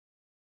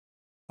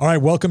All right,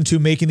 welcome to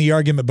Making the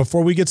Argument.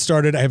 Before we get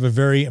started, I have a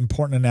very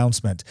important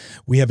announcement.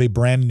 We have a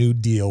brand new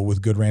deal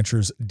with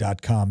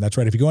GoodRanchers.com. That's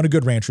right. If you go on to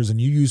Good Ranchers and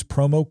you use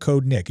promo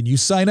code Nick and you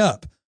sign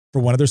up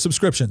for one of their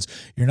subscriptions,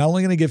 you're not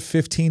only going to get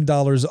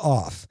 $15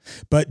 off,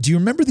 but do you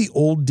remember the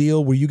old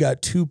deal where you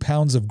got 2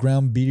 pounds of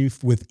ground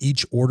beef with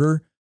each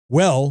order?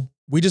 Well,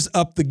 we just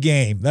upped the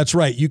game. That's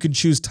right. You can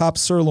choose top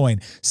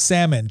sirloin,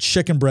 salmon,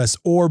 chicken breast,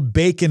 or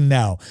bacon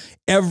now.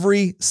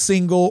 Every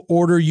single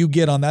order you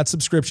get on that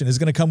subscription is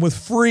going to come with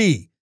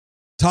free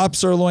top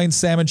sirloin,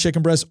 salmon,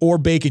 chicken breast, or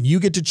bacon.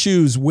 You get to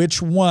choose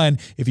which one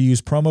if you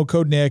use promo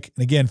code Nick.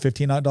 And again,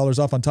 $15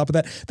 off on top of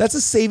that. That's a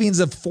savings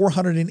of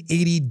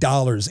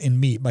 $480 in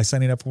meat by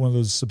signing up for one of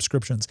those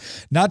subscriptions.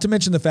 Not to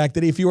mention the fact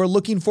that if you are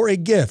looking for a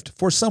gift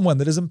for someone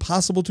that is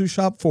impossible to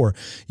shop for,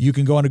 you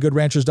can go on to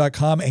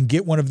GoodRanchers.com and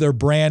get one of their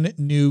brand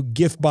new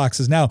gift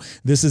boxes. Now,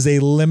 this is a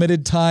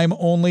limited time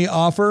only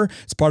offer.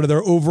 It's part of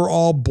their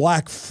overall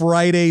Black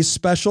Friday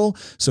special.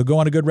 So go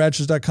on to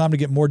GoodRanchers.com to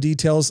get more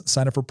details.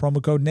 Sign up for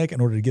promo code Nick in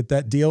order to get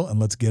that deal, and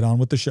let's get on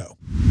with the show.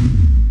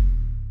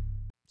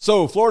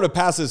 So Florida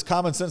passes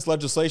common sense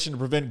legislation to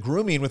prevent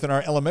grooming within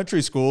our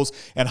elementary schools,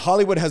 and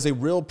Hollywood has a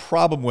real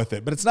problem with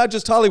it. But it's not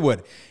just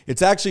Hollywood.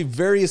 It's actually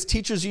various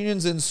teachers'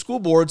 unions and school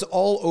boards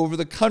all over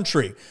the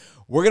country.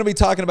 We're going to be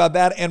talking about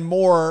that and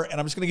more, and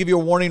I'm just going to give you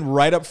a warning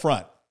right up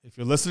front. If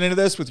you're listening to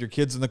this with your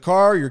kids in the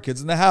car, your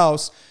kids in the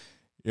house,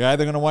 you're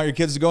either going to want your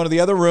kids to go into the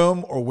other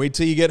room or wait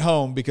till you get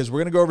home, because we're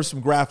going to go over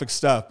some graphic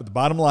stuff. But the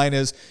bottom line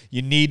is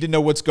you need to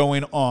know what's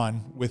going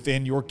on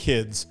within your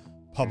kids'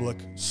 public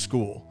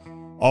school.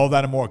 All of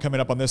that and more coming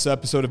up on this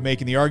episode of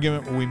Making the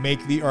Argument, where we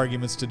make the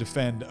arguments to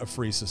defend a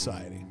free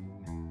society.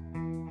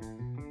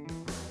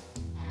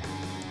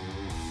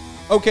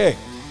 Okay,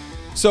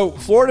 so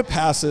Florida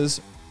passes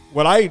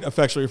what I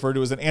affectionately refer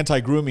to as an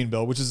anti-grooming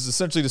bill, which is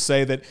essentially to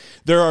say that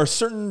there are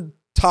certain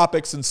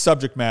topics and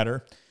subject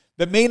matter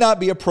that may not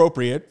be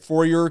appropriate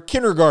for your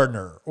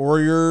kindergartner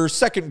or your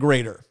second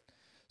grader.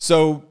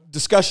 So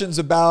discussions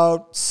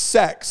about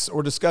sex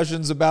or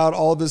discussions about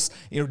all this,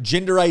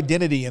 gender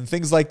identity and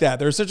things like that.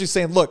 They're essentially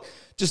saying, look,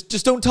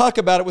 just don't talk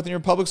about it within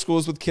your public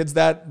schools with kids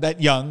that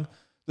young.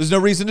 There's no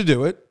reason to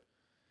do it.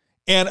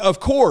 And of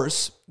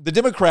course, the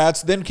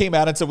Democrats then came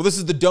out and said, well, this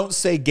is the Don't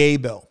Say Gay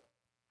bill.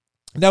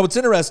 Now, what's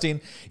interesting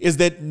is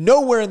that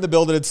nowhere in the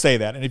bill did it say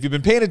that. And if you've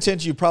been paying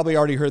attention, you've probably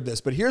already heard this.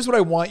 But here's what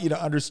I want you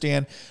to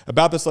understand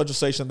about this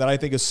legislation that I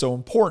think is so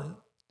important.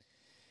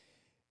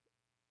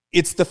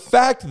 It's the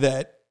fact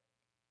that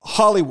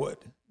Hollywood,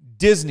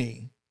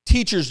 Disney,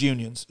 teachers'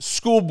 unions,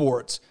 school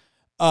boards,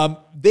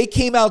 they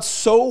came out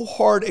so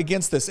hard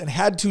against this and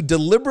had to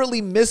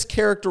deliberately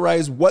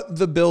mischaracterize what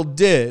the bill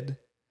did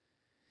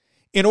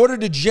in order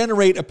to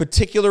generate a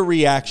particular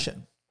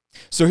reaction.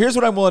 So here's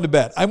what I'm willing to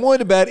bet. I'm willing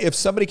to bet if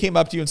somebody came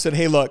up to you and said,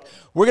 hey, look,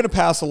 we're going to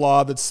pass a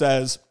law that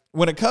says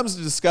when it comes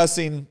to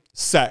discussing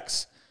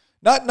sex,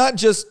 not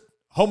just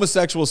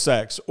homosexual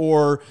sex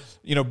or,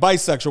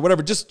 bisexual,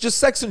 whatever, just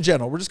sex in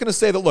general. We're just going to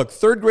say that, look,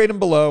 third grade and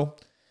below,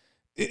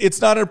 it's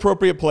not an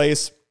appropriate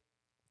place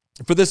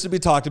for this to be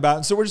talked about.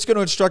 And so we're just going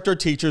to instruct our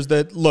teachers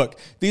that, look,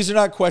 these are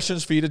not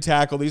questions for you to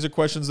tackle. These are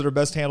questions that are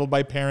best handled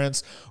by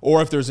parents.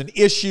 Or if there's an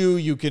issue,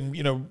 you can,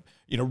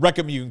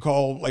 recommend, you can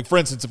call, like, for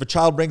instance, if a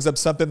child brings up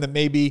something that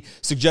maybe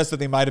suggests that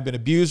they might have been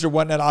abused or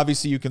whatnot,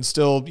 obviously you can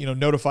still,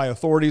 notify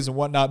authorities and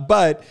whatnot.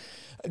 But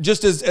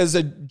just as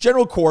a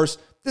general course,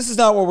 this is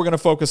not what we're going to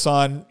focus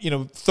on,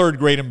 third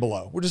grade and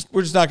below. We're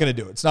just not going to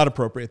do it. It's not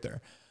appropriate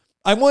there.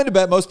 I'm willing to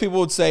bet most people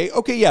would say,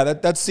 okay, yeah,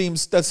 that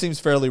seems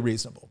fairly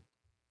reasonable.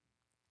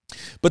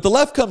 But the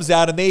left comes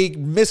out and they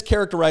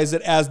mischaracterize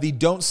it as the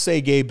Don't Say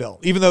Gay bill,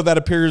 even though that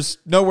appears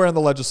nowhere in the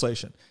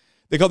legislation.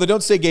 They call it the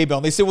Don't Say Gay bill.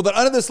 And they say, well, that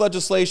under this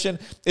legislation,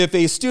 if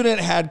a student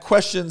had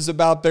questions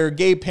about their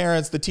gay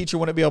parents, the teacher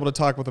wouldn't be able to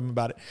talk with them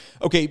about it.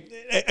 Okay,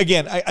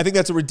 again, I think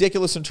that's a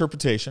ridiculous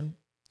interpretation.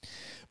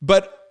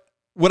 But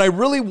what I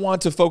really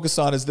want to focus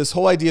on is this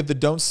whole idea of the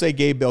Don't Say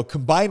Gay bill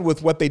combined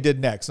with what they did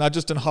next, not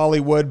just in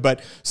Hollywood,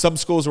 but some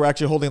schools were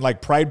actually holding like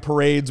pride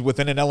parades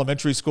within an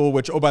elementary school,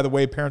 which, oh, by the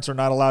way, parents are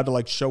not allowed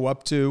to show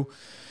up to.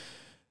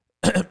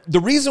 The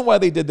reason why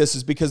they did this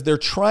is because they're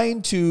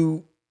trying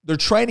to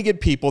get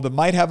people that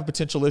might have a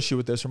potential issue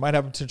with this or might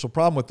have a potential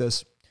problem with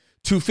this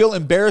to feel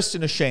embarrassed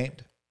and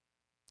ashamed.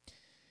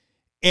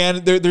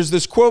 And there's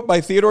this quote by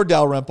Theodore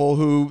Dalrymple,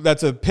 who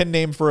that's a pen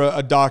name for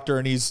a doctor,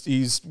 and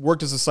he's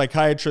worked as a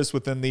psychiatrist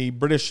within the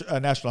British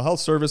National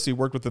Health Service. He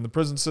worked within the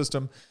prison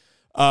system.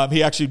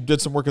 He actually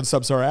did some work in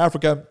sub-Saharan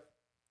Africa.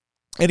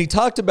 And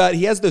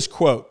he has this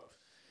quote,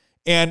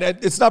 and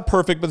it's not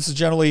perfect, but this is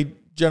generally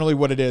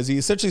what it is. He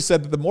essentially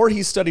said that the more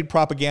he studied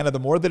propaganda, the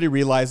more that he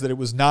realized that it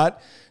was not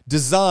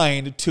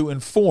designed to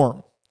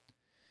inform.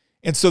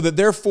 And so that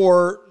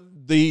therefore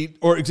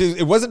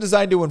it wasn't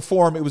designed to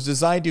inform, it was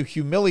designed to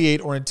humiliate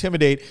or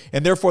intimidate,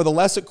 and therefore the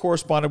less it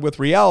corresponded with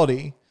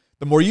reality,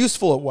 the more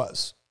useful it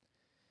was.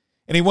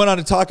 And he went on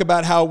to talk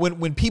about how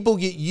when people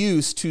get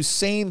used to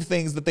saying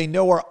things that they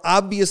know are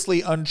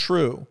obviously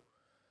untrue,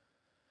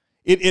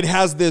 it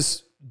has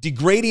this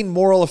degrading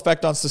moral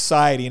effect on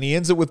society. And he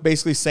ends it with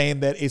basically saying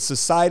that a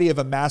society of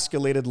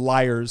emasculated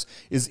liars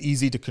is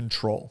easy to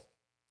control.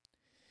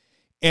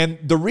 And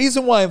the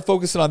reason why I'm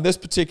focusing on this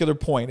particular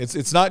point,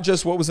 it's not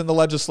just what was in the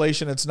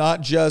legislation. It's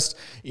not just,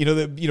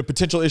 the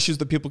potential issues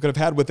that people could have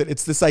had with it.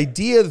 It's this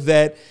idea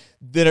that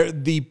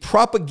the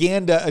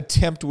propaganda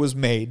attempt was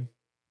made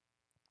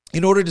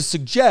in order to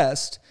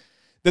suggest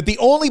that the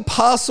only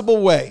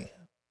possible way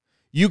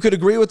you could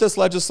agree with this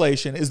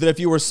legislation is that if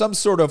you were some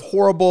sort of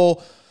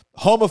horrible,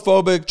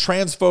 homophobic,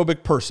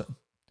 transphobic person,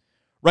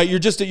 right? You're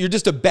just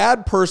a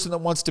bad person that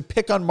wants to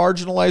pick on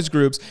marginalized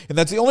groups, and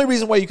that's the only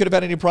reason why you could have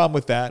had any problem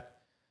with that.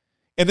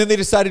 And then they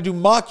decided to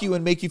mock you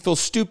and make you feel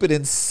stupid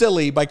and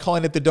silly by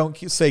calling it the Don't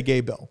Say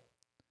Gay bill.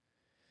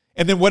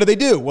 And then what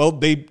do? Well,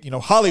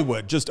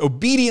 Hollywood just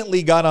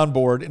obediently got on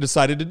board and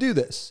decided to do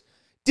this.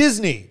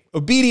 Disney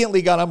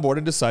obediently got on board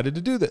and decided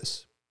to do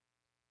this.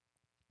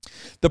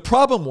 The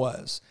problem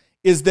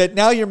is that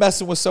now you're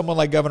messing with someone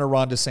like Governor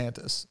Ron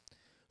DeSantis,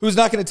 who's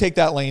not going to take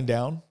that lane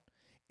down.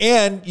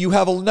 And you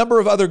have a number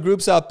of other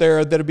groups out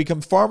there that have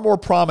become far more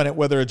prominent,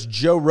 whether it's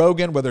Joe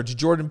Rogan, whether it's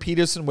Jordan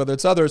Peterson, whether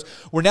it's others,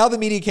 where now the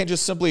media can't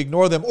just simply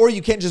ignore them, or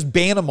you can't just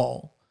ban them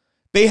all.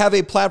 They have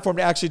a platform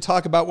to actually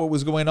talk about what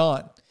was going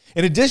on.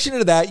 In addition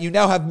to that, you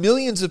now have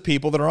millions of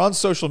people that are on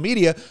social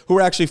media who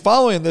are actually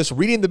following this,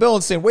 reading the bill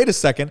and saying, wait a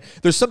second,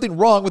 there's something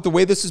wrong with the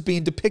way this is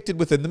being depicted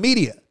within the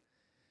media.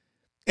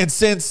 And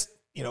since,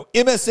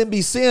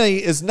 MSNBC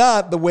is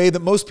not the way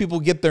that most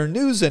people get their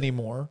news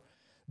anymore,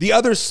 the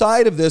other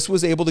side of this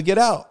was able to get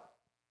out.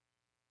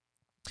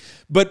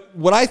 But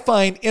what I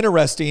find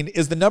interesting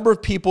is the number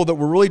of people that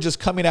were really just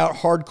coming out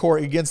hardcore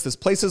against this.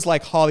 Places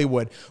like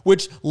Hollywood,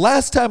 which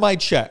last time I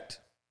checked,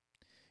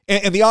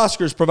 and the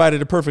Oscars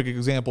provided a perfect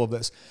example of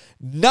this,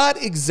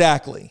 not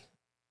exactly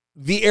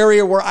the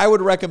area where I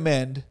would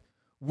recommend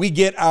we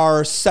get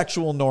our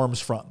sexual norms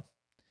from.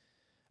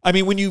 I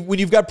mean, when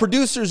you've got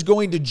producers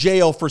going to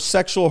jail for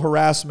sexual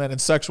harassment and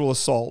sexual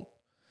assault,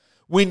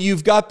 when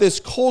you've got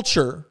this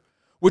culture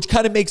which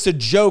kind of makes a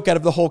joke out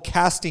of the whole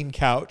casting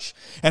couch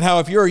and how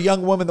if you're a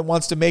young woman that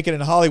wants to make it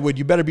in Hollywood,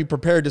 you better be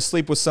prepared to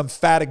sleep with some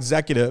fat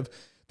executive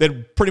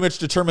that pretty much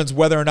determines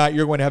whether or not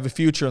you're going to have a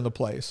future in the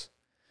place.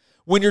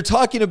 When you're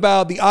talking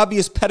about the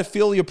obvious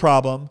pedophilia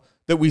problem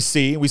that we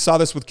see, and we saw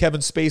this with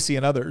Kevin Spacey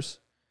and others,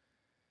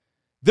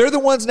 they're the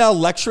ones now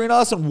lecturing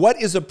us on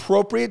what is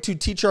appropriate to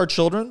teach our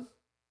children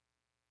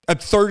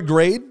at third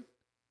grade.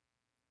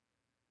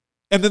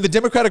 And then the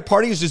Democratic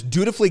Party is just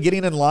dutifully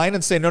getting in line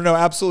and saying, no,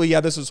 absolutely, yeah,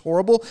 this is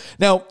horrible.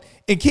 Now,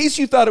 in case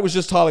you thought it was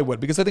just Hollywood,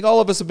 because I think all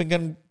of us have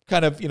been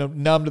kind of,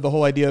 numb to the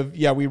whole idea of,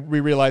 we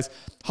realize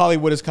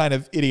Hollywood is kind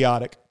of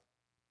idiotic.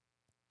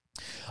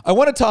 I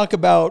want to talk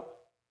about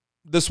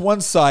this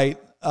one site.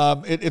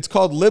 It's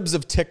called Libs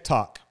of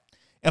TikTok.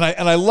 And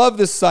I love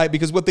this site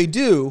because what they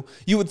do,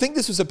 you would think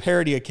this was a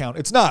parody account.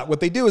 It's not. What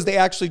they do is they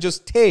actually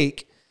just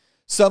take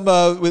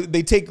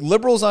they take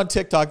liberals on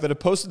TikTok that have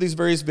posted these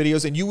various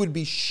videos, and you would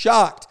be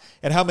shocked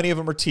at how many of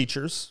them are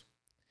teachers.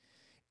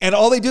 And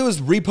all they do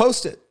is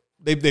repost it.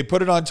 They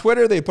put it on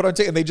Twitter, they put it on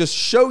TikTok, and they just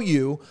show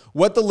you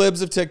what the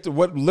libs of TikTok,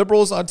 what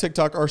liberals on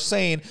TikTok are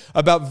saying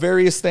about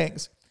various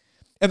things.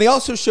 And they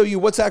also show you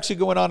what's actually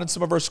going on in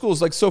some of our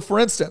schools. Like, so for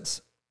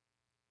instance,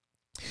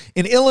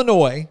 in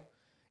Illinois,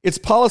 it's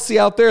policy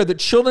out there that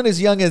children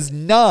as young as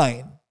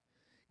 9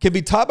 can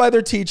be taught by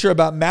their teacher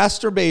about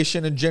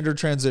masturbation and gender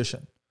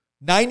transition.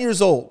 9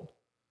 years old.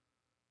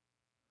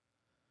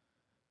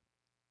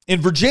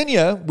 In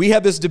Virginia, we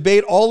had this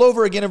debate all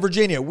over again in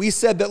Virginia. We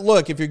said that,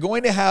 look, if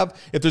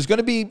there's going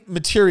to be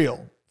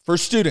material for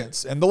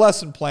students and the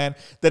lesson plan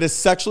that is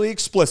sexually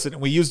explicit,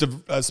 and we used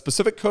a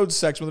specific code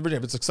section with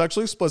Virginia, if it's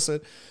sexually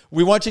explicit,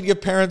 we want you to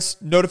give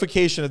parents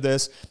notification of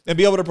this and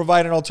be able to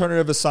provide an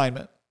alternative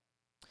assignment.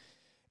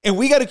 And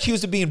we got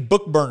accused of being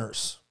book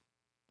burners.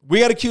 We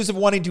got accused of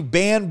wanting to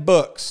ban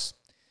books.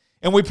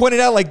 And we pointed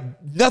out,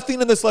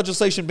 nothing in this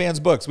legislation bans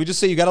books. We just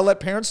say you got to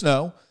let parents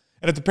know.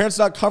 And if the parent's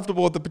not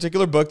comfortable with the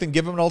particular book, then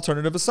give them an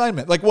alternative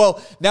assignment.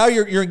 Now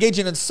you're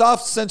engaging in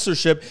soft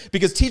censorship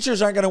because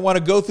teachers aren't going to want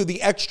to go through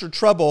the extra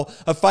trouble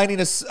of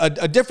finding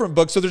a different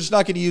book, so they're just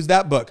not going to use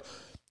that book.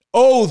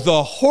 Oh,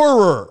 the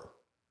horror.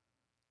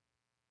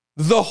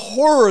 The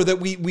horror that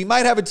we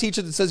might have a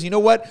teacher that says, you know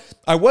what?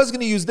 I was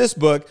going to use this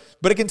book,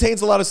 but it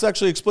contains a lot of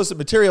sexually explicit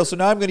material, so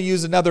now I'm going to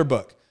use another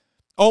book.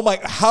 Oh my,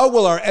 how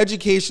will our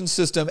education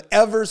system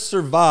ever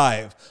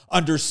survive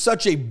under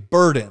such a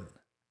burden?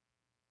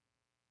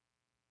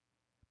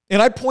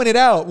 And I pointed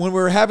out when we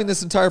were having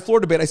this entire floor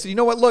debate, I said, you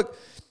know what, look,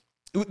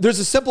 there's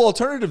a simple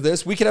alternative to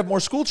this. We could have more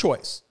school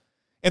choice.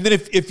 And then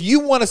if you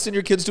want to send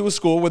your kids to a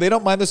school where they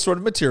don't mind this sort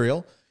of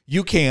material,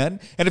 you can.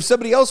 And if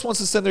somebody else wants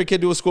to send their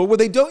kid to a school where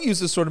they don't use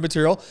this sort of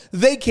material,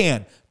 they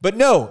can. But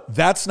no,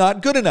 that's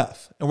not good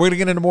enough. And we're going to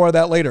get into more of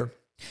that later.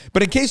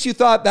 But in case you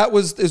thought that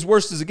was as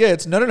worse as it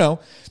gets, no.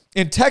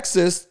 In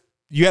Texas,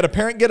 you had a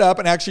parent get up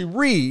and actually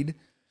read,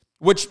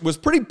 which was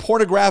pretty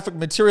pornographic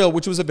material,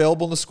 which was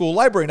available in the school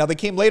library. Now, they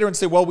came later and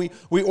said, well,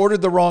 we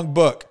ordered the wrong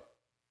book.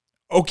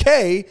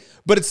 Okay,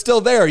 but it's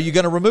still there. Are you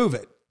going to remove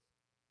it?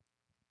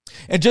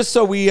 And just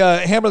so we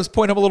hammer this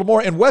point home a little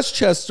more, in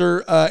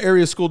Westchester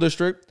area school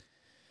district,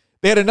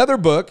 they had another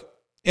book,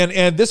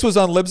 and this was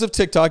on Libs of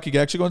TikTok. You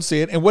can actually go and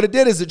see it. And what it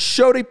did is it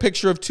showed a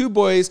picture of two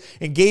boys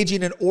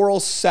engaging in oral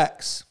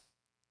sex.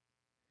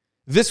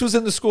 This was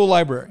in the school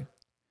library.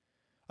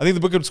 I think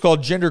the book was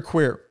called Gender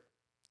Queer.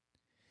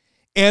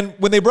 And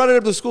when they brought it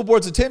up to the school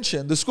board's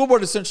attention, the school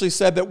board essentially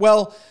said that,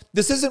 well,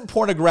 this isn't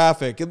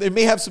pornographic. It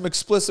may have some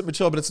explicit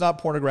material, but it's not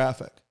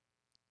pornographic.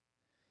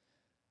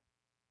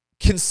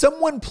 Can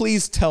someone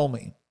please tell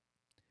me,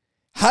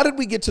 how did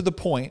we get to the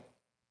point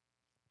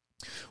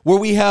where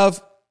we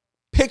have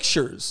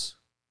pictures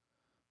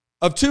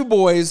of two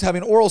boys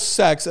having oral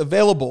sex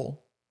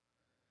available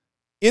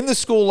in the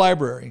school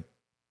library,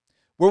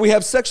 where we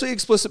have sexually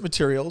explicit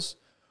materials,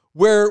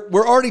 where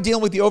we're already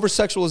dealing with the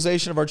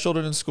over-sexualization of our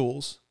children in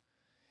schools?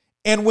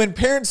 And when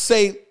parents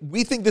say,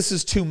 we think this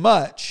is too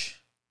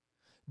much,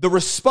 the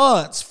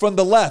response from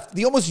the left,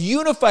 the almost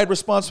unified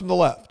response from the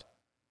left,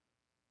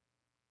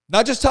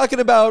 not just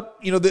talking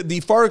about, the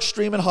far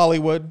extreme in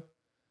Hollywood,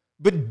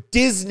 but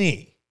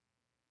Disney.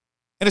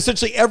 And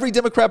essentially every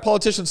Democrat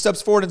politician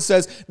steps forward and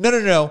says,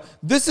 no,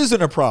 this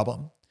isn't a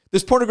problem.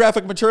 This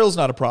pornographic material is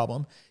not a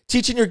problem.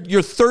 Teaching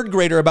your third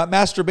grader about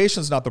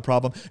masturbation is not the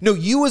problem. No,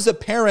 you as a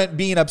parent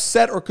being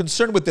upset or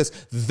concerned with this,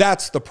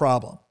 that's the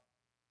problem.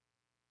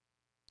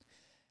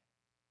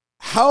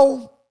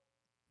 How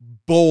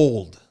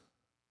bold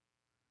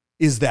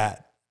is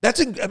that?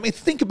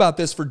 Think about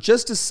this for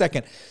just a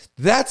second.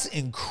 That's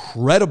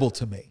incredible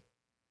to me.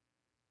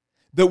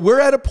 That we're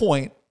at a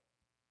point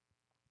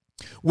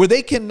where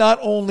they can not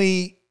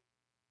only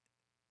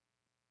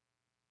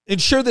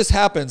ensure this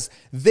happens,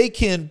 they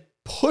can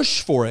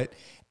push for it,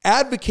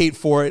 advocate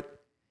for it,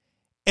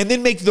 and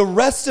then make the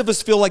rest of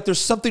us feel like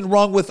there's something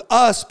wrong with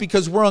us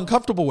because we're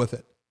uncomfortable with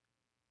it.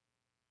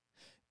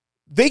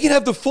 They can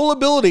have the full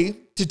ability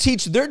to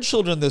teach their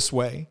children this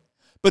way,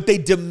 but they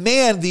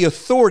demand the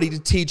authority to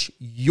teach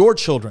your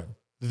children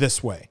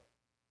this way.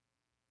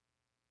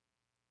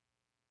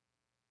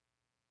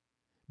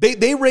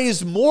 They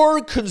raise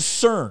more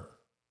concern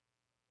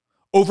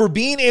over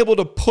being able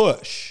to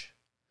push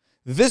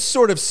this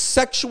sort of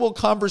sexual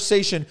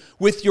conversation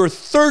with your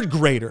third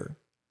grader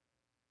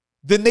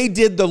than they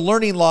did the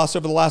learning loss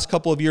over the last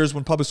couple of years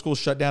when public schools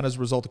shut down as a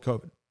result of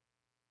COVID.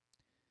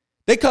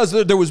 Because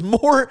there was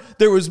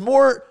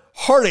more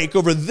heartache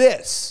over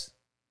this.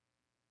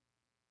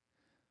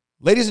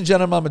 Ladies and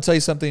gentlemen, I'm going to tell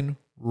you something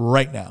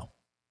right now.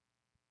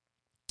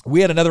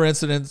 We had another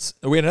incident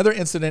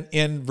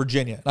in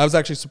Virginia. And I was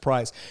actually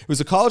surprised. It was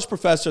a college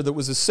professor that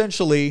was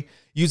essentially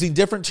using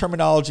different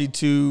terminology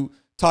to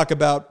talk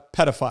about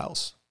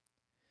pedophiles.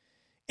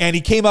 And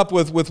he came up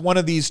with one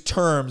of these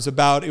terms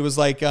about, it was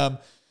like,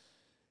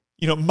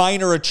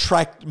 minor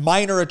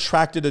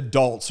attracted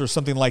adults or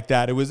something like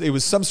that. It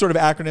was some sort of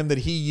acronym that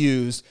he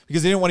used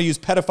because they didn't want to use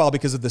pedophile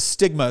because of the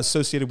stigma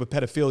associated with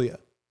pedophilia.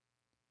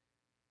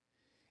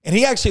 And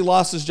he actually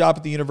lost his job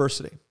at the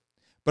university.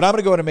 But I'm going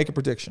to go ahead and make a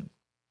prediction.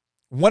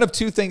 One of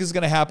two things is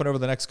going to happen over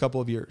the next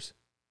couple of years.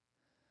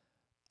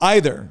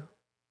 Either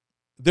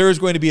there is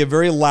going to be a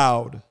very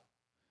loud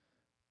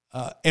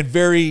and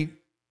very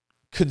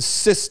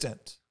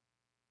consistent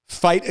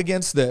fight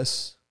against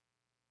this,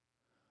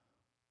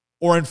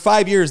 or in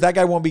 5 years, that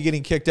guy won't be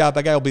getting kicked out.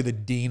 That guy will be the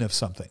dean of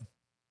something.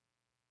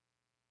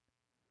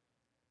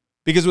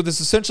 Because what this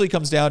essentially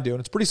comes down to,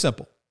 and it's pretty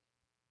simple,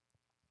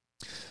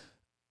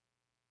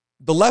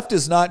 the left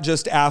is not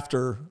just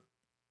after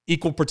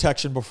equal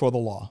protection before the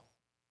law.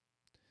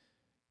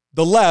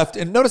 The left,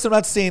 and notice I'm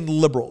not saying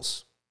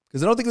liberals,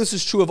 because I don't think this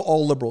is true of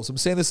all liberals. I'm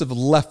saying this of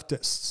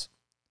leftists.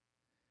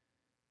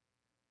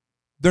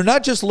 They're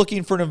not just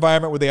looking for an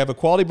environment where they have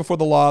equality before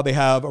the law, they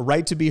have a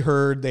right to be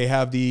heard, they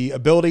have the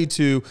ability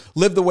to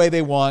live the way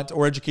they want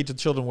or educate the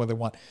children the way they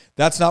want.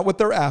 That's not what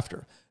they're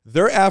after.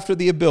 They're after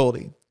the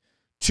ability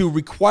to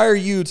require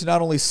you to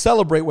not only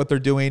celebrate what they're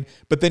doing,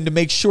 but then to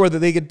make sure that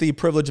they get the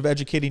privilege of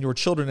educating your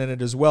children in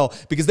it as well,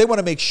 because they want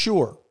to make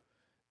sure.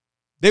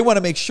 They want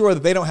to make sure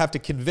that they don't have to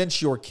convince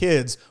your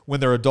kids when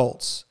they're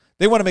adults.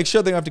 They want to make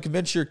sure they don't have to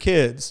convince your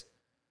kids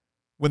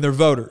when they're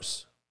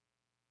voters.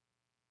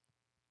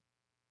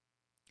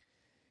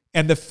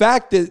 And the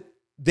fact that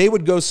they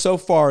would go so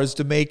far as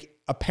to make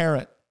a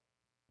parent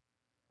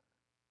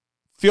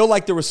feel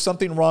like there was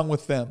something wrong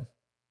with them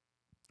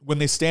when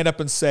they stand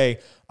up and say,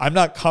 I'm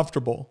not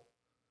comfortable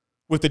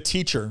with a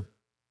teacher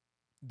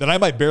that I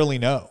might barely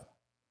know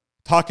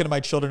talking to my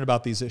children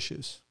about these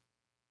issues.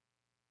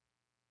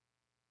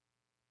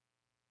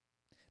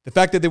 The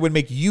fact that they would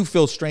make you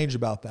feel strange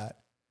about that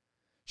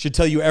should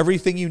tell you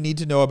everything you need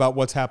to know about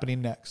what's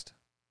happening next.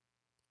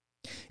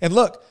 And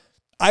look,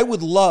 I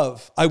would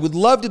love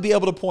to be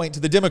able to point to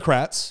the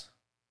Democrats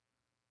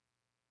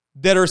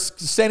that are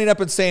standing up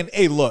and saying,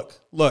 hey, look,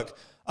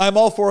 I'm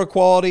all for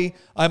equality.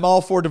 I'm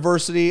all for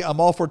diversity.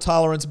 I'm all for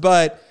tolerance.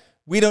 But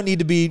we don't need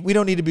to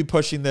be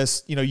pushing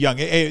this, young.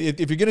 Hey,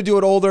 if you're going to do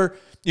it older,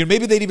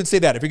 maybe they'd even say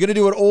that. If you're going to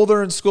do it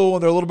older in school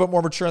and they're a little bit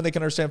more mature and they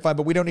can understand, fine,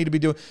 but we don't need to be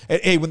doing,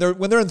 hey, when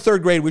they're in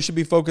third grade, we should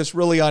be focused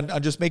really on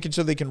just making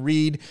sure they can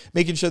read,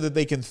 making sure that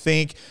they can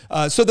think,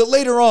 so that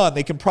later on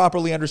they can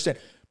properly understand.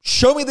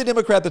 Show me the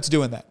Democrat that's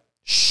doing that.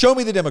 Show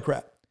me the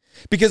Democrat.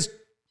 Because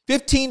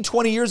 15,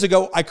 20 years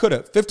ago, I could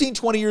have. 15,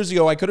 20 years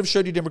ago, I could have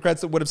showed you Democrats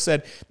that would have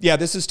said, yeah,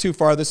 this is too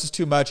far, this is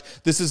too much,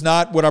 this is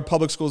not what our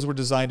public schools were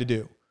designed to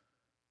do.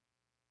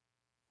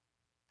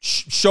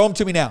 Show them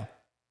to me now.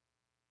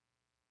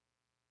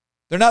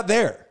 They're not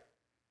there.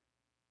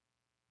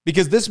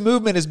 Because this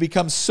movement has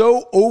become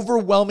so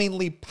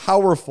overwhelmingly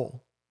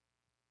powerful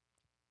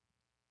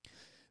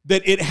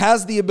that it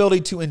has the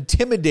ability to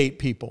intimidate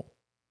people.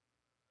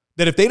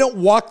 That if they don't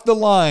walk the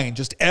line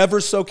just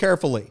ever so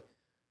carefully,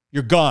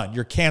 you're gone,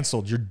 you're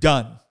canceled, you're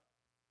done.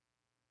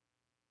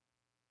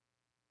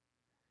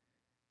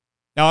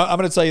 Now, I'm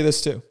going to tell you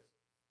this too.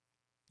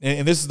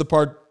 And this is the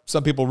part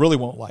some people really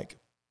won't like.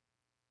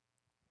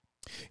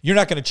 You're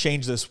not going to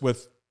change this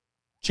with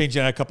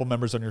changing out a couple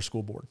members on your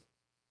school board.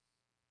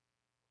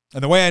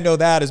 And the way I know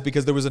that is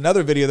because there was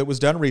another video that was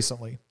done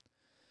recently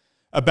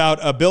about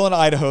a bill in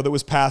Idaho that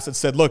was passed that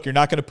said, look, you're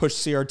not going to push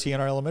CRT in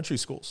our elementary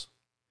schools.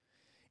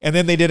 And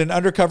then they did an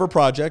undercover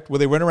project where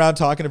they went around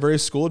talking to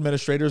various school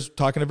administrators,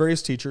 talking to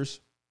various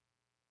teachers.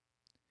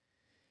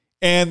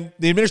 And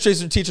the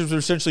administrators and teachers were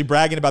essentially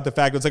bragging about the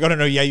fact that it's like, oh,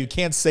 no, yeah, you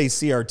can't say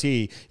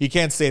CRT. You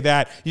can't say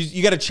that.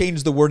 You got to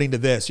change the wording to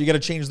this. You got to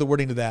change the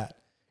wording to that.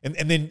 And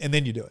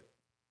then you do it.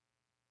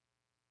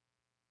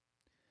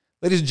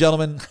 Ladies and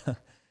gentlemen,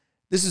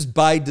 this is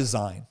by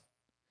design.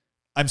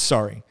 I'm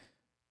sorry.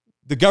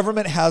 The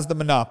government has the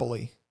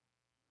monopoly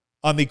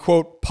on the,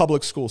 quote,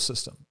 public school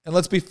system. And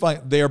let's be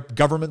fine, they are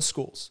government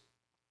schools.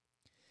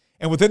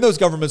 And within those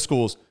government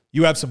schools,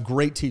 you have some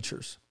great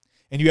teachers,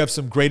 and you have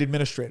some great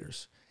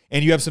administrators,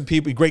 and you have some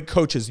people, great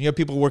coaches, and you have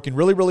people working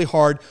really, really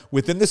hard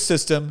within the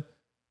system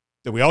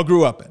that we all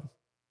grew up in.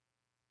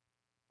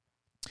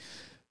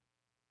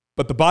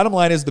 But the bottom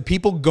line is the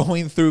people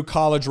going through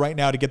college right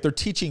now to get their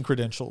teaching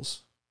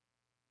credentials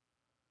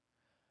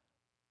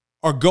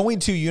are going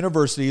to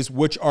universities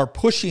which are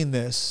pushing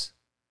this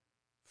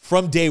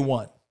from day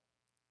one.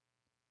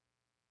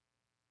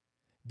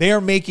 They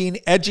are making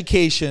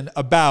education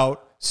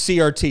about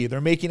CRT.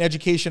 They're making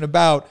education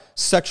about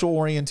sexual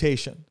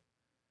orientation.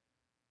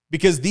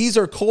 Because these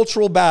are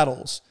cultural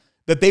battles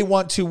that they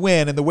want to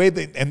win, and the way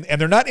and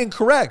they're not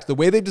incorrect. The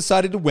way they've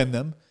decided to win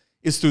them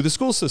is through the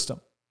school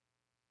system.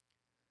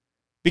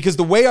 Because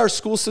the way our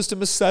school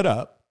system is set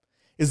up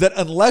is that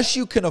unless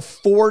you can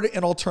afford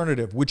an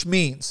alternative, which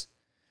means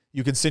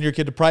you can send your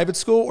kid to private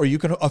school or you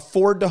can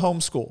afford to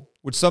homeschool,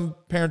 which some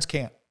parents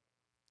can't.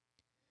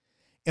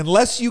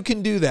 Unless you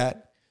can do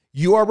that,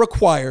 you are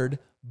required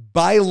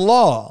by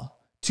law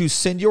to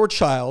send your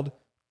child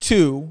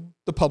to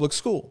the public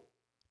school,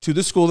 to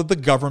the school that the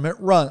government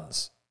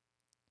runs.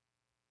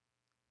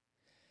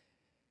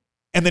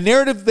 And the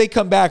narrative they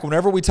come back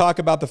whenever we talk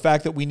about the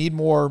fact that we need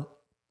more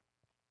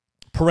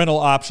parental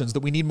options, that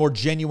we need more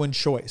genuine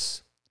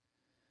choice.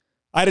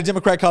 I had a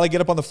Democrat colleague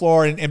get up on the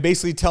floor and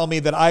basically tell me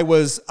that I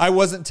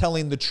wasn't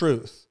telling the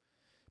truth.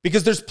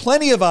 Because there's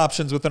plenty of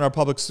options within our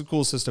public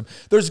school system.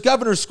 There's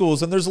governor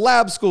schools and there's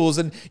lab schools.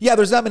 And yeah,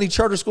 there's not many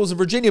charter schools in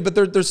Virginia, but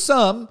there's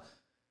some.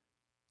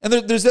 And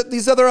there's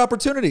these other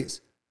opportunities.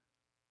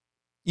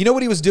 You know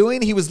what he was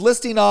doing? He was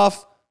listing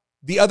off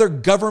the other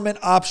government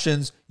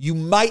options you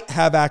might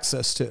have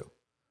access to.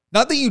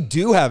 Not that you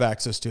do have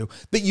access to,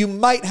 that you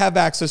might have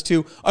access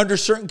to under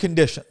certain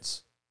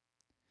conditions.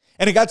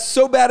 And it got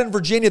so bad in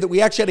Virginia that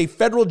we actually had a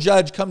federal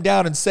judge come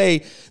down and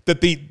say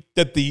that they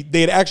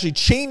had actually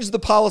changed the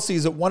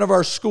policies at one of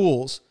our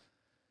schools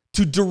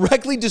to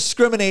directly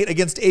discriminate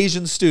against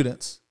Asian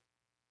students.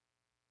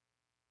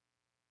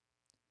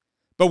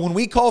 But when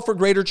we call for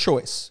greater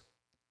choice,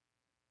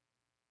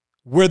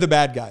 we're the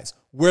bad guys.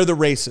 We're the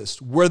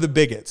racists. We're the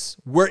bigots.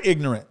 We're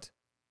ignorant.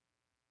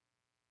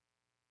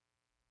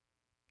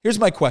 Here's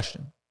my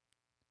question.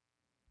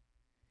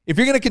 If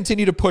you're going to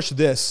continue to push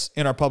this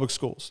in our public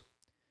schools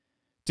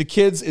to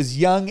kids as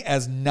young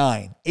as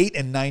 8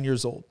 and 9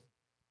 years old,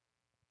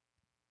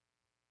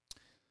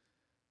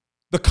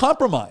 the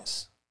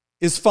compromise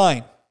is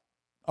fine.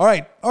 All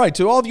right.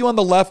 To all of you on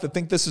the left that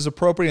think this is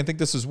appropriate and think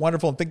this is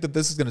wonderful and think that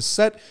this is going to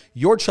set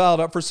your child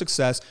up for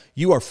success,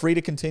 you are free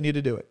to continue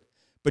to do it.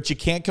 But you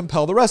can't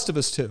compel the rest of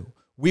us to.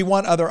 We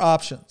want other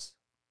options.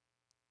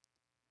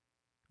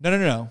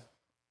 No.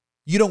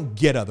 You don't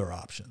get other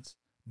options.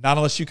 Not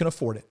unless you can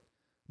afford it.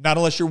 Not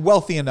unless you're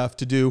wealthy enough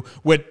to do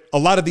what a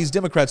lot of these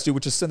Democrats do,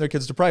 which is send their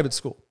kids to private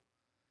school.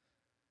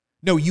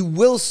 No, you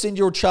will send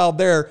your child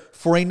there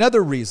for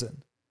another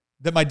reason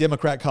that my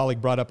Democrat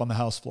colleague brought up on the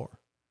House floor.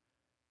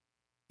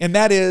 And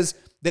that is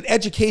that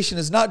education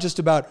is not just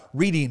about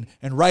reading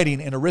and writing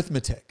and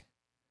arithmetic.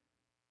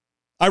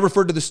 I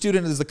refer to the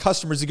student as the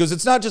customers. He goes,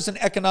 it's not just an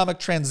economic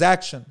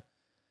transaction.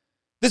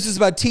 This is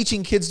about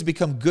teaching kids to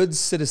become good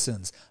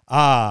citizens.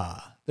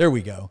 There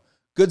we go.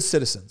 Good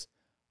citizens.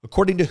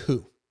 According to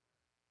who?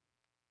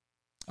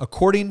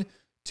 According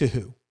to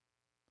who?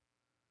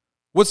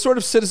 What sort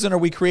of citizen are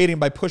we creating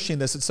by pushing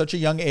this at such a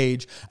young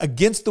age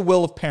against the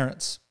will of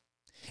parents?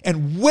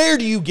 And where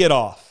do you get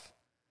off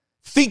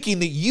thinking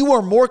that you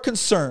are more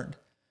concerned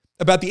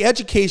about the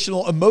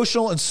educational,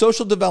 emotional, and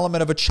social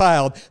development of a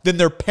child than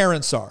their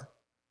parents are?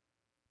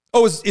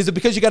 Oh, is it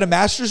because you got a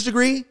master's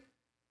degree?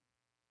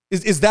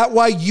 Is that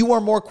why you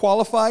are more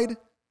qualified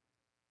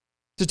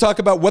to talk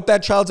about what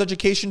that child's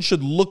education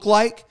should look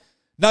like?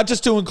 Not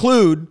just to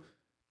include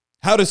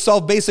how to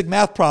solve basic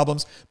math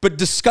problems, but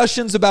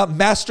discussions about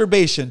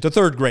masturbation to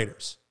third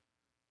graders.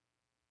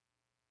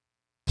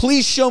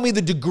 Please show me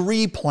the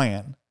degree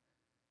plan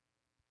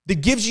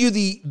that gives you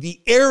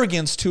the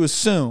arrogance to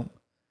assume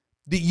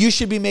that you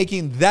should be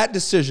making that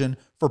decision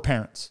for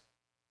parents.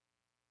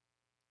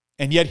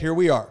 And yet here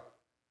we are.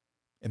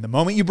 And the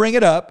moment you bring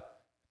it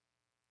up,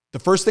 the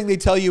first thing they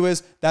tell you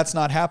is that's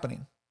not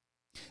happening.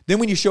 Then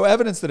when you show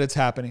evidence that it's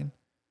happening,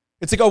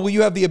 it's like, oh, well,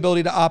 you have the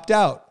ability to opt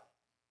out.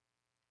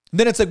 And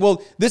then it's like,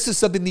 well, this is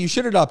something that you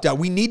shouldn't opt out.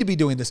 We need to be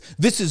doing this.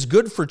 This is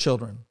good for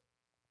children.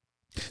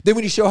 Then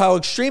when you show how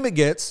extreme it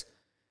gets,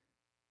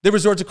 they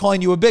resort to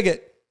calling you a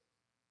bigot.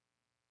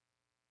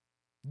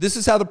 This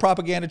is how the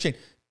propaganda change.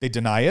 They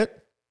deny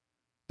it.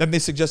 Then they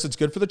suggest it's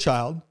good for the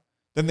child.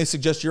 Then they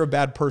suggest you're a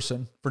bad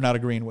person for not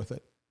agreeing with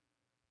it.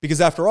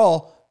 Because after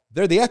all,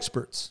 they're the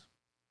experts.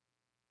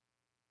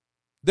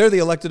 They're the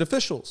elected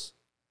officials.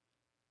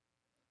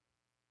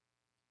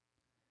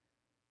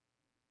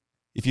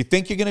 If you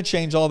think you're going to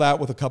change all that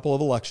with a couple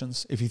of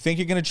elections, if you think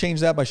you're going to change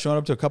that by showing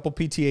up to a couple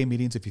PTA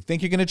meetings, if you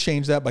think you're going to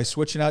change that by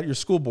switching out your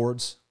school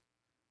boards,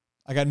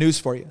 I got news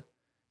for you.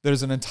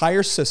 There's an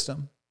entire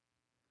system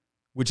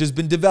which has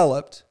been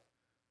developed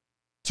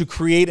to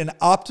create an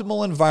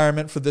optimal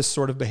environment for this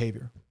sort of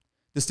behavior.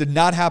 This did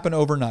not happen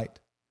overnight.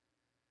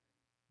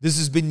 This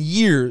has been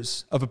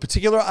years of a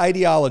particular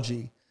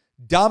ideology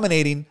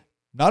dominating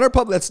not our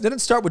public. That didn't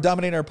start with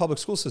dominating our public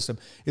school system.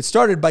 It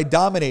started by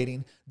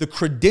dominating the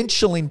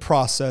credentialing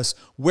process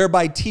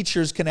whereby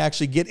teachers can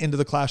actually get into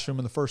the classroom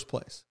in the first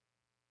place.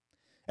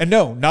 And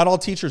no, not all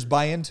teachers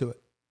buy into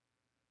it.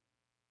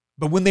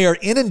 But when they are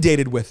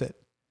inundated with it,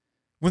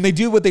 when they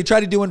do what they try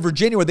to do in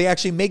Virginia, where they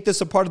actually make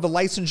this a part of the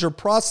licensure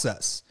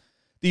process,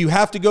 that you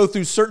have to go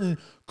through certain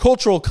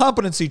cultural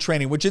competency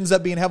training, which ends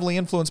up being heavily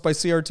influenced by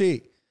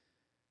CRT.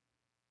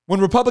 When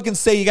Republicans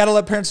say you got to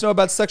let parents know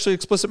about sexually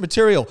explicit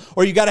material,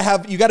 or you got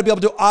to be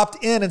able to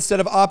opt in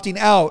instead of opting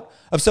out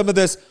of some of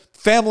this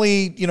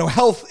family,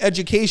 health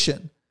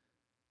education.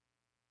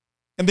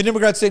 And the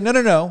Democrats say,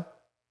 no,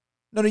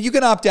 you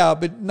can opt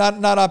out, but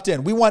not opt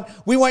in. We want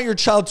your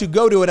child to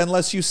go to it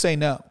unless you say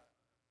no.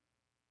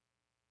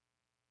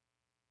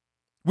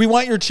 We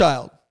want your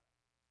child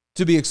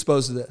to be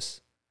exposed to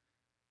this.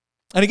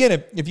 And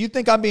again, if you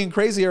think I'm being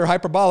crazy or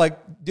hyperbolic,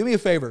 do me a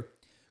favor.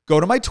 Go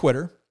to my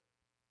Twitter.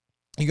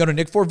 You go to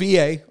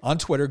Nick4VA on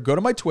Twitter, go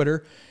to my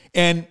Twitter,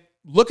 and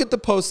look at the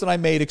post that I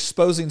made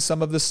exposing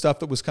some of this stuff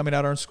that was coming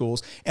out of our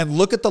schools, and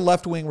look at the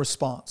left-wing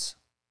response.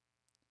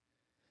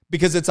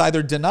 Because it's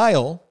either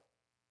denial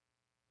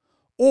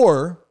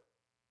or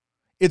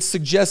it's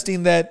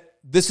suggesting that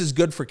this is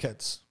good for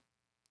kids.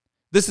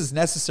 This is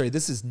necessary.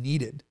 This is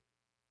needed.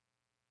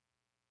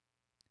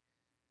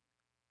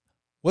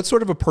 What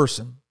sort of a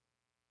person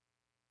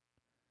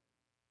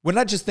would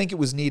not just think it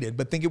was needed,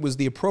 but think it was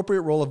the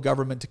appropriate role of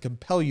government to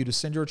compel you to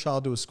send your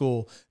child to a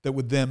school that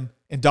would then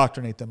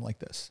indoctrinate them like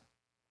this?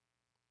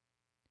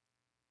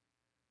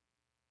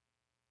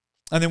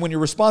 And then when your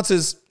response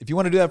is, if you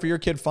want to do that for your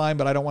kid, fine,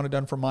 but I don't want it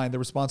done for mine, the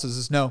response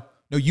is no,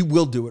 you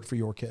will do it for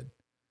your kid.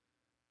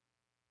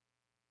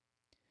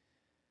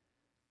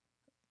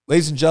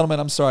 Ladies and gentlemen,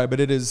 I'm sorry, but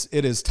it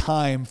is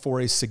time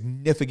for a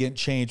significant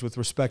change with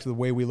respect to the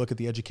way we look at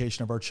the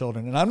education of our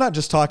children. And I'm not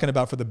just talking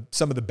about for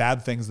some of the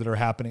bad things that are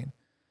happening.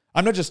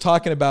 I'm not just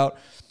talking about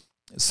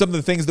some of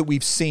the things that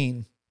we've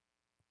seen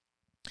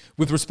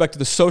with respect to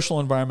the social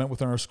environment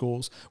within our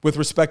schools, with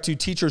respect to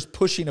teachers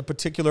pushing a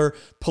particular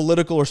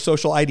political or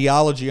social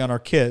ideology on our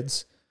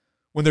kids,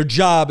 when their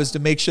job is to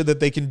make sure that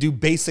they can do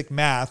basic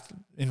math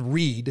and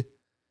read.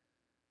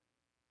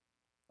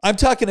 I'm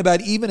talking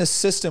about even a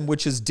system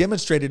which has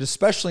demonstrated,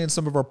 especially in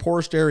some of our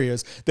poorest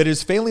areas, that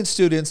is failing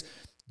students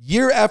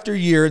year after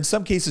year, in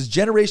some cases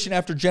generation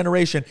after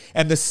generation,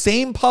 and the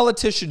same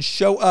politicians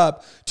show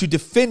up to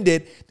defend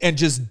it and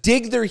just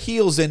dig their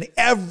heels in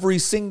every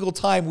single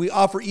time we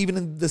offer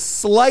even the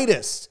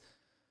slightest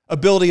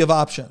ability of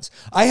options.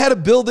 I had a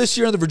bill this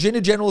year in the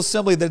Virginia General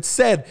Assembly that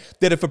said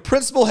that if a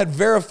principal had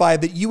verified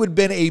that you had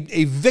been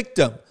a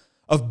victim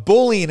of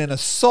bullying and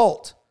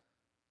assault,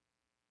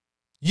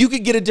 you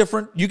could go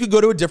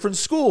to a different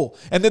school,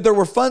 and that there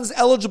were funds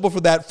eligible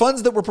for that,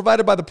 funds that were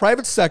provided by the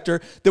private sector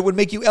that would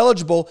make you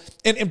eligible,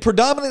 and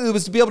predominantly it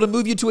was to be able to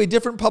move you to a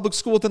different public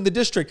school within the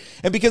district.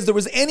 And because there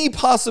was any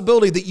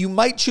possibility that you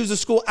might choose a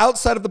school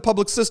outside of the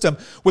public system,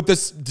 what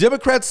this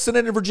Democrat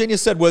Senate in Virginia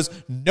said was,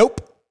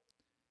 nope.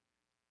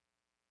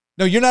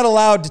 No, you're not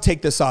allowed to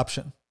take this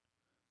option.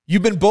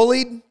 You've been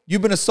bullied,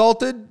 you've been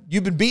assaulted,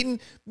 you've been beaten.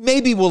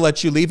 Maybe we'll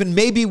let you leave and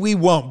maybe we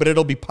won't, but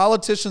it'll be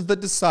politicians that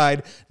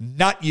decide,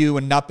 not you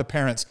and not the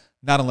parents,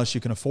 not unless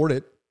you can afford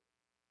it.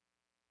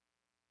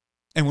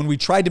 And when we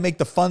tried to make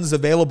the funds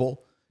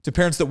available to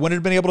parents that wouldn't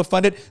have been able to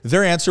fund it,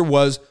 their answer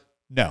was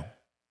no.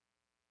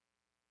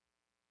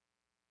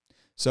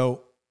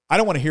 So I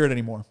don't want to hear it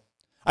anymore.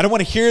 I don't want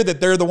to hear that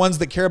they're the ones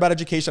that care about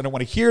education. I don't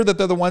want to hear that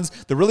they're the ones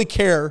that really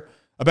care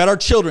about our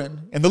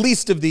children and the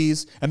least of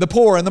these and the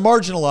poor and the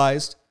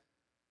marginalized.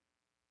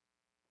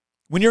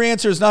 When your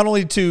answer is not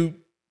only to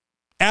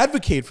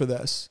advocate for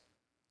this,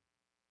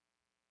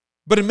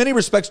 but in many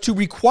respects to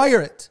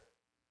require it,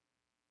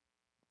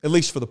 at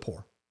least for the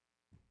poor.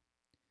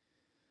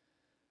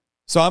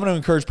 So I'm going to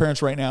encourage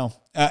parents right now.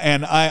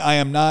 And I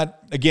am not,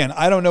 again,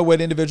 I don't know what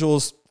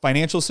individuals'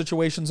 financial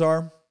situations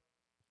are.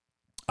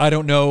 I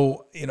don't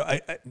know,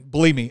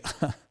 believe me,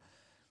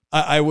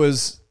 I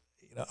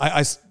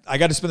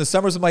got to spend the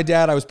summers with my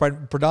dad. I was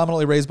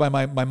predominantly raised by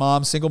my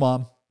mom, single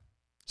mom.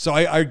 So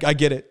I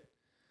get it.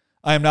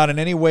 I am not in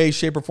any way,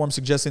 shape, or form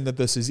suggesting that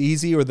this is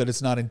easy or that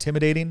it's not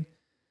intimidating.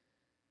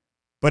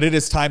 But it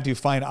is time to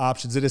find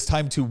options. It is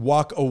time to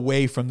walk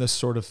away from this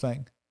sort of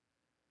thing.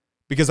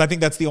 Because I think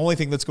that's the only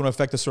thing that's going to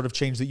affect the sort of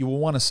change that you will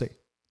want to see.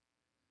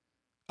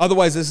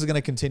 Otherwise, this is going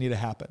to continue to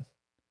happen.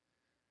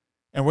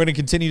 And we're going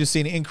to continue to see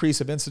an increase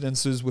of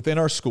incidences within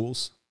our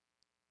schools.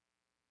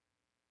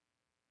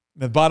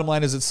 The bottom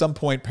line is at some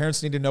point,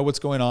 parents need to know what's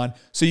going on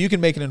so you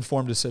can make an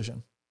informed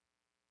decision.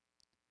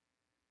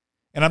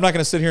 And I'm not going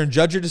to sit here and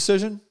judge your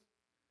decision.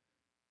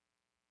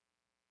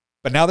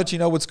 But now that you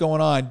know what's going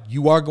on,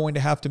 you are going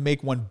to have to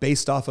make one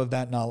based off of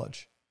that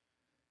knowledge.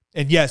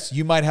 And yes,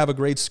 you might have a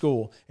great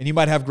school and you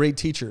might have great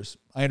teachers.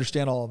 I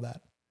understand all of that.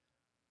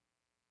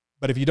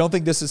 But if you don't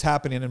think this is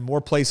happening in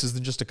more places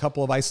than just a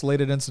couple of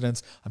isolated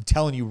incidents, I'm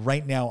telling you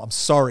right now, I'm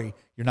sorry,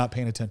 you're not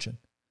paying attention.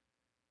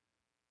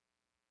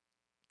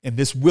 And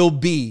this will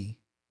be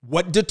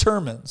what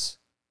determines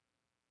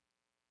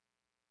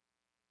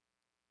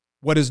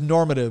what is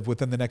normative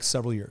within the next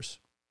several years.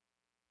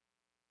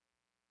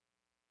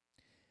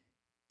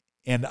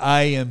 And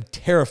I am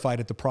terrified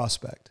at the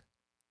prospect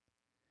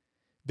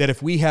that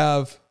if we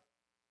have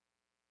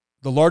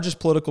the largest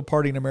political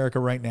party in America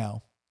right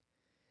now,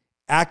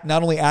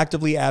 not only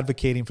actively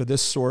advocating for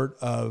this sort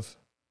of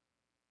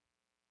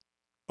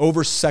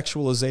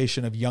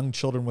over-sexualization of young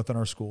children within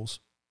our schools,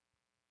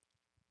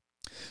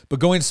 but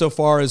going so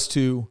far as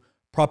to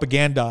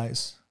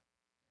propagandize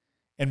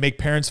and make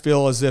parents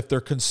feel as if their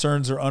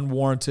concerns are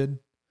unwarranted,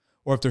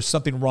 or if there's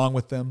something wrong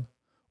with them,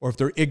 or if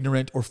they're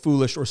ignorant or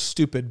foolish or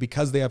stupid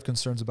because they have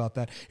concerns about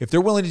that. If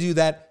they're willing to do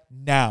that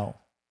now,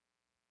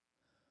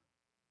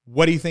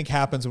 what do you think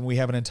happens when we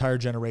have an entire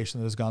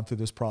generation that has gone through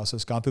this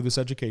process, gone through this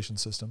education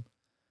system?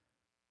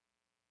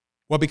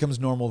 What becomes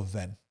normal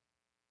then?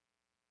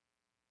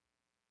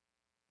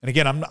 And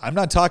again, I'm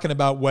not talking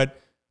about what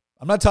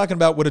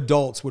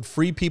adults, what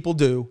free people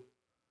do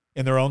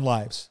in their own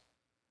lives.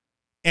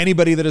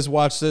 Anybody that has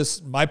watched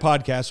this, my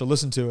podcast, or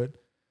listened to it,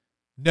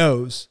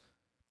 knows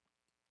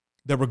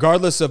that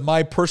regardless of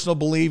my personal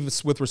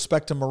beliefs with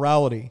respect to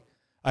morality,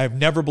 I have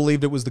never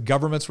believed it was the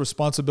government's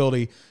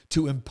responsibility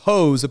to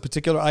impose a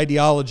particular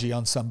ideology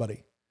on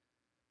somebody.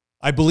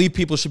 I believe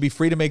people should be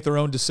free to make their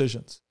own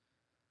decisions.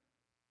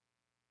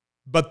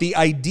 But the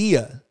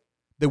idea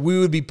that we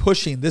would be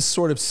pushing this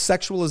sort of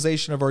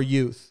sexualization of our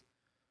youth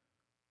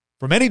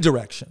from any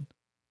direction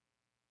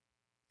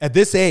at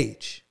this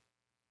age,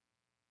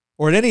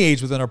 or at any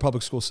age within our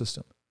public school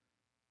system,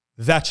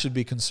 that should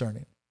be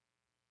concerning.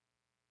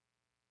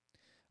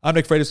 I'm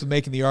Nick Freitas with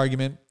Making the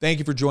Argument. Thank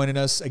you for joining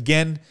us.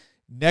 Again,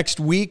 next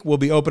week, we'll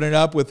be opening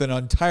up with an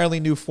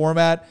entirely new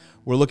format.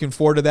 We're looking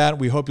forward to that.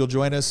 We hope you'll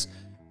join us.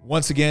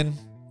 Once again,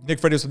 Nick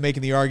Freitas with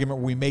Making the Argument,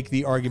 where we make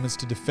the arguments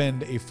to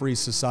defend a free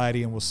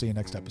society, and we'll see you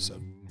next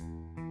episode.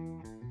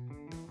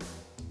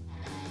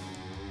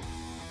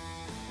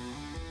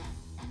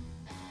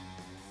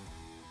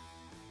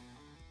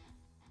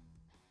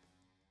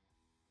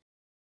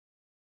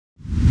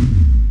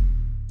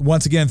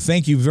 Once again,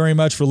 thank you very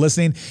much for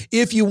listening.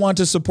 If you want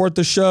to support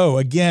the show,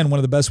 again, one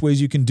of the best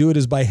ways you can do it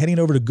is by heading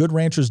over to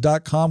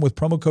goodranchers.com with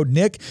promo code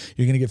Nick.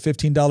 You're going to get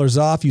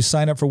 $15 off. You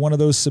sign up for one of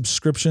those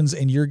subscriptions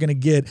and you're going to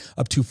get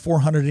up to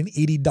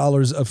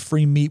 $480 of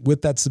free meat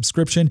with that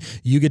subscription.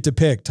 You get to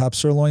pick top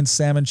sirloin,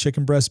 salmon,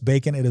 chicken breast,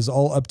 bacon. It is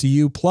all up to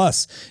you.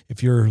 Plus,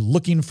 if you're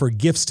looking for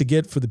gifts to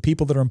get for the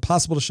people that are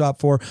impossible to shop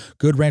for,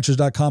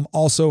 goodranchers.com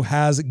also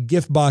has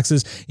gift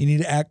boxes. You need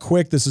to act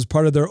quick. This is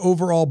part of their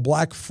overall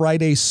Black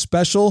Friday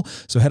special.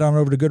 So head on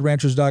over to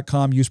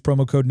goodranchers.com, use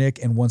promo code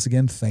Nick, and once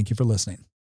again, thank you for listening.